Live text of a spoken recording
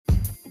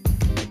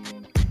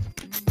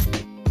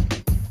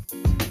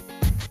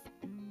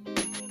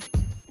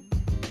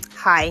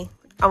Hi,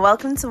 and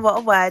welcome to What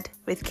a Word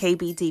with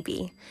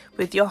KBDB,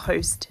 with your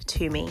host,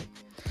 Tumi.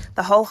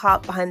 The whole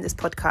heart behind this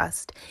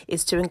podcast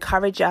is to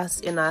encourage us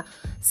in our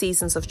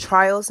seasons of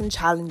trials and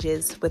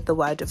challenges with the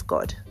Word of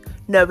God,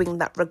 knowing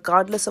that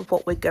regardless of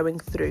what we're going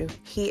through,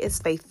 He is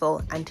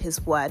faithful and His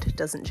Word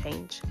doesn't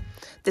change.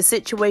 The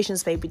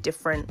situations may be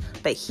different,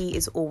 but He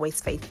is always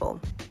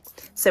faithful.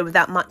 So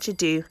without much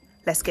ado,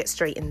 let's get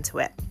straight into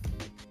it.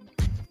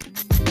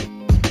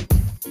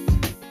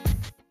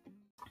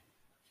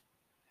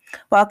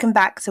 Welcome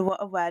back to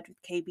What a Word with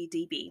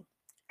KBDB.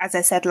 As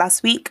I said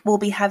last week, we'll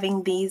be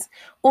having these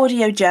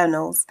audio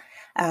journals,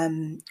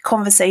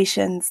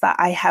 conversations that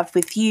I have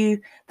with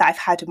you, that I've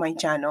had in my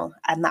journal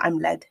and that I'm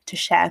led to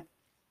share.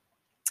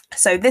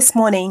 So this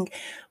morning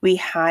we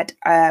had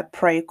a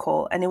prayer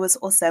call and it was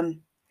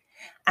awesome.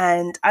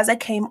 And as I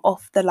came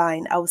off the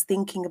line, I was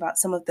thinking about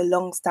some of the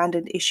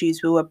long-standing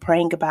issues we were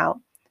praying about.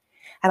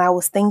 And I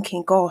was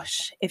thinking,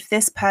 gosh, if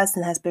this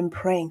person has been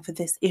praying for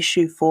this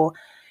issue for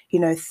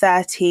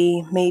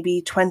 30,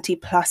 maybe 20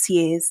 plus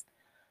years.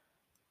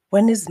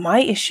 When is my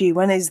issue?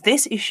 When is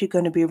this issue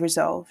going to be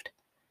resolved?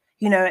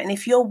 And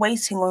if you're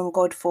waiting on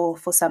God for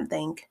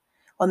something,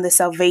 on the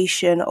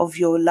salvation of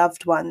your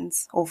loved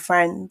ones or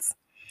friends,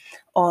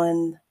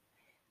 on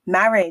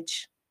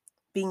marriage,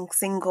 being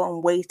single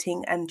and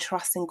waiting and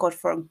trusting God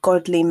for a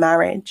godly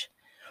marriage,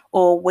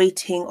 or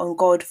waiting on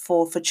God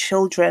for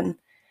children,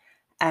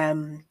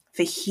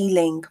 for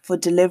healing, for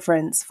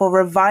deliverance, for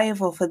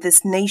revival for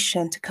this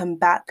nation to come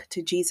back to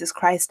Jesus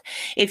Christ.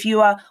 If you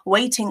are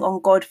waiting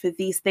on God for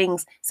these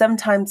things,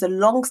 sometimes a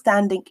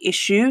long-standing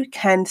issue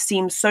can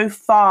seem so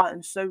far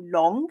and so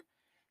long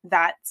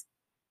that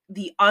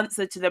the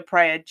answer to the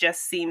prayer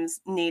just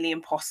seems nearly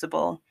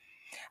impossible.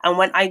 And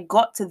when I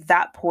got to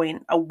that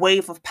point, a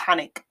wave of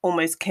panic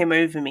almost came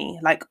over me,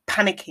 like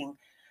panicking.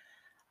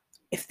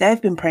 If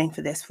they've been praying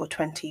for this for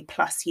 20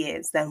 plus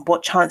years, then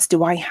what chance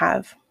do I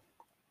have?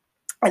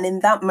 And in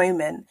that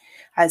moment,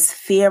 as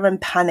fear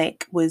and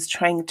panic was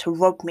trying to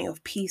rob me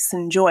of peace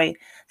and joy,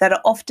 that it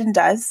often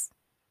does,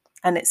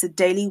 and it's a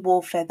daily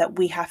warfare that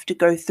we have to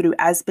go through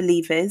as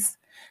believers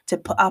to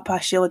put up our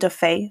shield of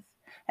faith,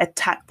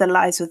 attack the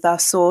lies with our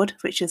sword,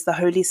 which is the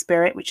Holy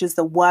Spirit, which is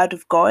the Word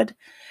of God.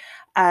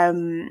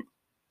 The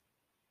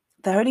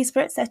Holy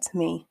Spirit said to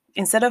me,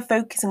 instead of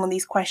focusing on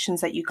these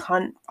questions that you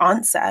can't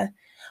answer,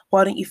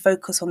 why don't you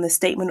focus on the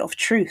statement of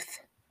truth?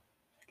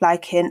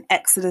 Like in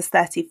Exodus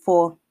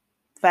 34,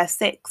 verse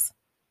 6,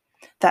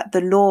 that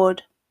the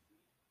Lord,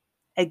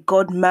 a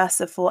God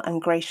merciful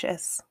and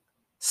gracious,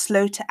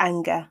 slow to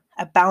anger,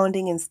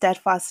 abounding in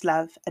steadfast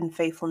love and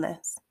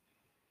faithfulness.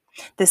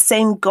 The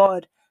same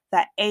God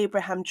that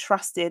Abraham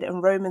trusted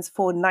in Romans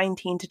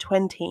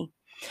 4:19-20,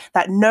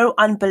 that no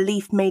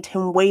unbelief made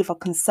him waver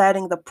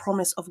concerning the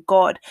promise of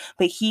God,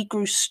 but he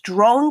grew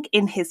strong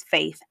in his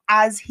faith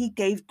as he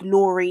gave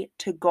glory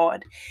to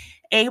God.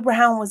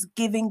 Abraham was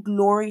giving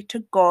glory to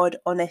God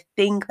on a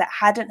thing that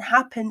hadn't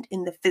happened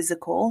in the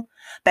physical,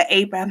 but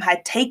Abraham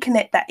had taken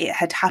it that it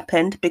had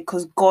happened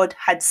because God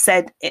had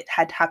said it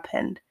had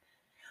happened.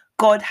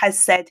 God has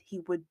said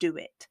he would do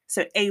it.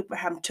 So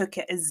Abraham took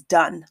it as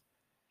done.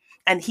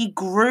 And he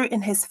grew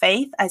in his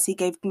faith as he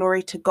gave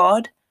glory to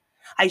God.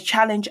 I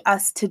challenge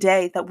us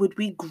today that would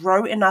we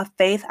grow in our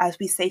faith as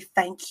we say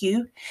thank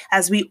you,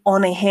 as we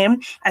honor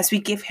him, as we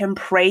give him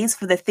praise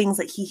for the things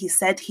that he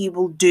said he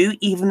will do,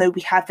 even though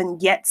we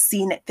haven't yet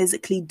seen it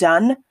physically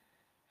done,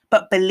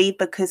 but believe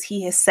because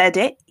he has said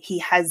it, he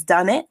has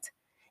done it,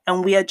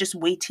 and we are just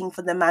waiting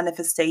for the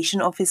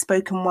manifestation of his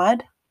spoken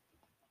word.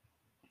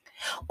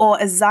 Or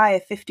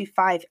Isaiah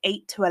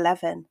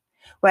 55:8-11,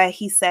 where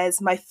he says,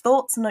 my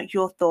thoughts are not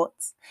your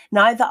thoughts,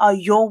 neither are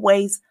your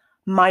ways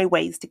my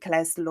ways,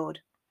 declares the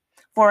Lord.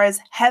 For as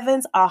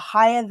heavens are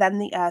higher than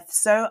the earth,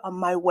 so are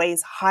my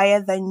ways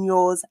higher than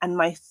yours, and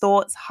my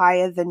thoughts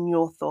higher than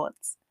your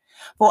thoughts.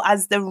 For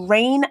as the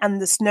rain and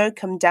the snow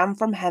come down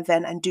from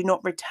heaven and do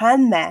not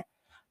return there,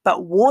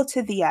 but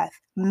water the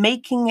earth,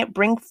 making it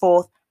bring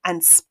forth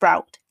and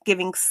sprout,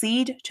 giving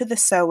seed to the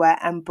sower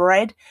and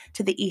bread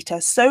to the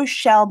eater, so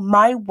shall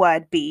my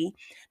word be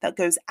that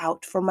goes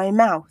out from my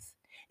mouth.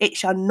 It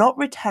shall not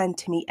return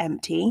to me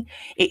empty.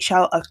 It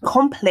shall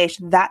accomplish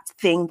that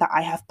thing that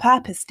I have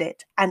purposed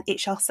it, and it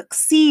shall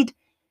succeed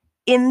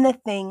in the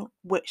thing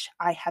which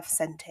I have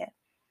sent it.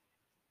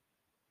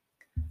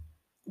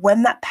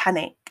 When that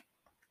panic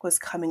was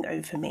coming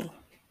over me,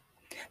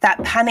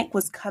 that panic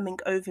was coming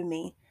over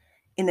me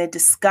in a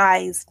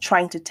disguise,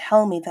 trying to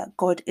tell me that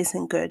God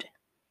isn't good,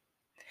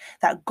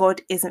 that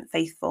God isn't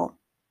faithful.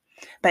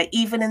 But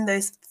even in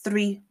those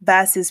 3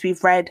 verses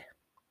we've read,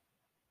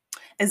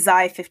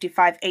 Isaiah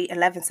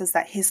 55:8-11 says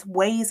that his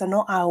ways are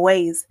not our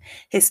ways.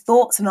 His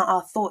thoughts are not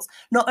our thoughts.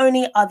 Not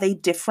only are they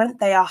different,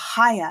 they are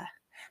higher.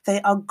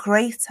 They are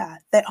greater.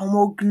 They are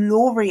more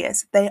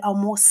glorious. They are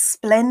more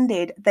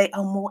splendid. They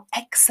are more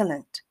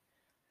excellent.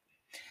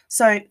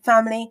 So,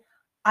 family,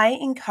 I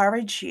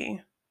encourage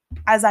you,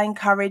 as I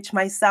encourage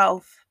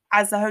myself,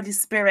 as the Holy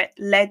Spirit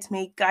led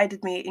me,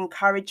 guided me,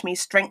 encouraged me,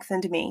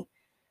 strengthened me.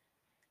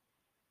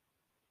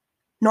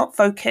 Not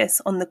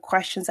focus on the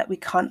questions that we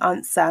can't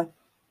answer,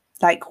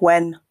 like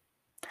when,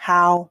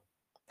 how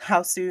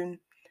soon,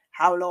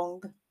 how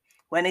long,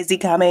 when is he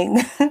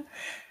coming?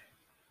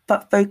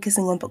 But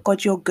focusing on, but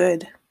God, you're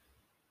good.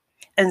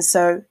 And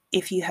so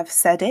if you have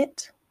said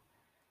it,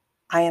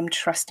 I am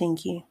trusting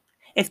you.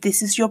 If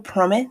this is your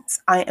promise,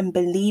 I am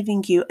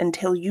believing you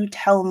until you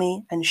tell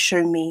me and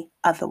show me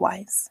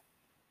otherwise.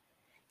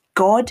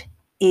 God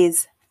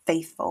is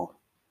faithful.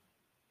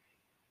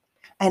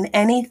 And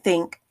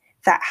anything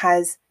that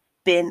has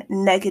been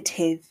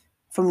negative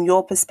from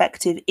your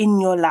perspective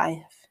in your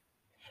life,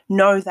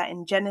 know that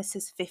in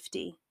Genesis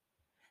 50,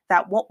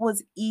 that what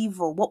was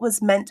evil, what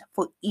was meant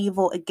for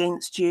evil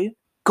against you,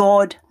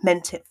 God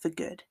meant it for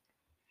good.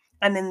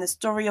 And in the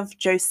story of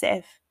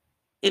Joseph,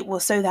 it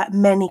was so that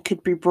many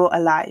could be brought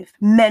alive,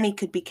 many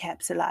could be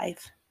kept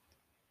alive.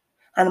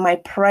 And my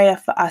prayer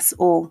for us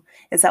all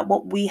is that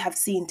what we have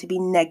seen to be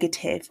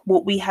negative,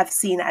 what we have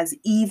seen as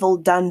evil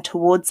done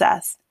towards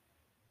us,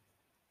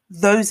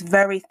 those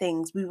very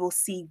things we will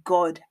see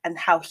God and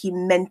how he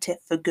meant it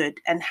for good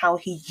and how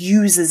he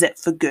uses it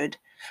for good,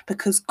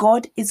 because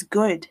God is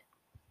good.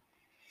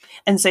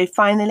 And so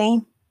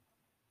finally,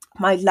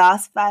 my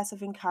last verse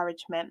of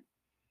encouragement,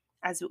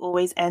 as we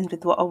always end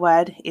with What a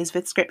Word, is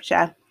with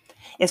scripture,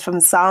 is from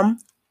Psalm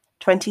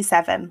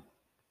 27,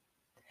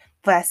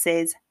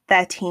 verses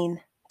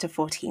 13 to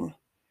 14.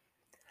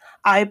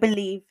 I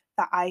believe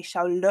that I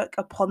shall look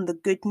upon the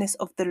goodness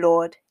of the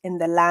Lord in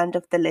the land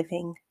of the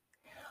living.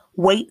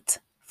 Wait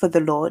for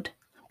the Lord,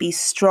 be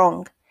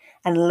strong,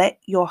 and let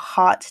your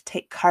heart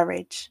take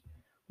courage.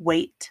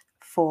 Wait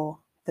for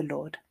the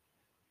Lord.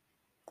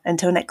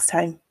 Until next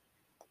time,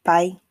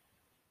 bye.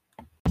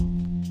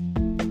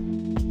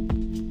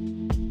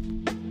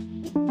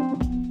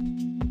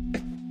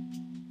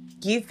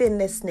 You've been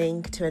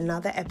listening to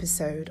another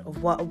episode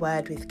of What a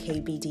Word with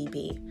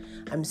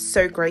KBDB. I'm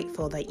so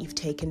grateful that you've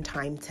taken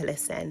time to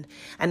listen.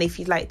 And if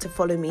you'd like to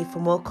follow me for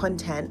more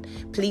content,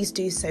 please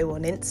do so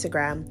on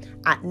Instagram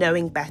at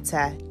Knowing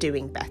Better,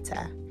 Doing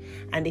Better.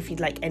 And if you'd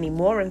like any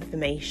more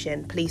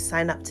information, please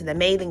sign up to the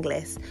mailing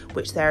list,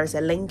 which there is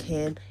a link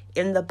in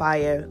the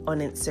bio on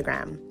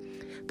Instagram.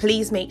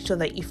 Please make sure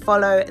that you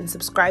follow and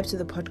subscribe to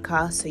the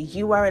podcast so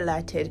you are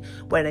alerted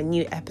when a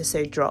new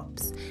episode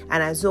drops.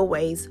 And as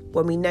always,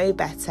 when we know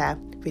better,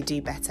 we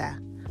do better.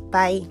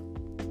 Bye.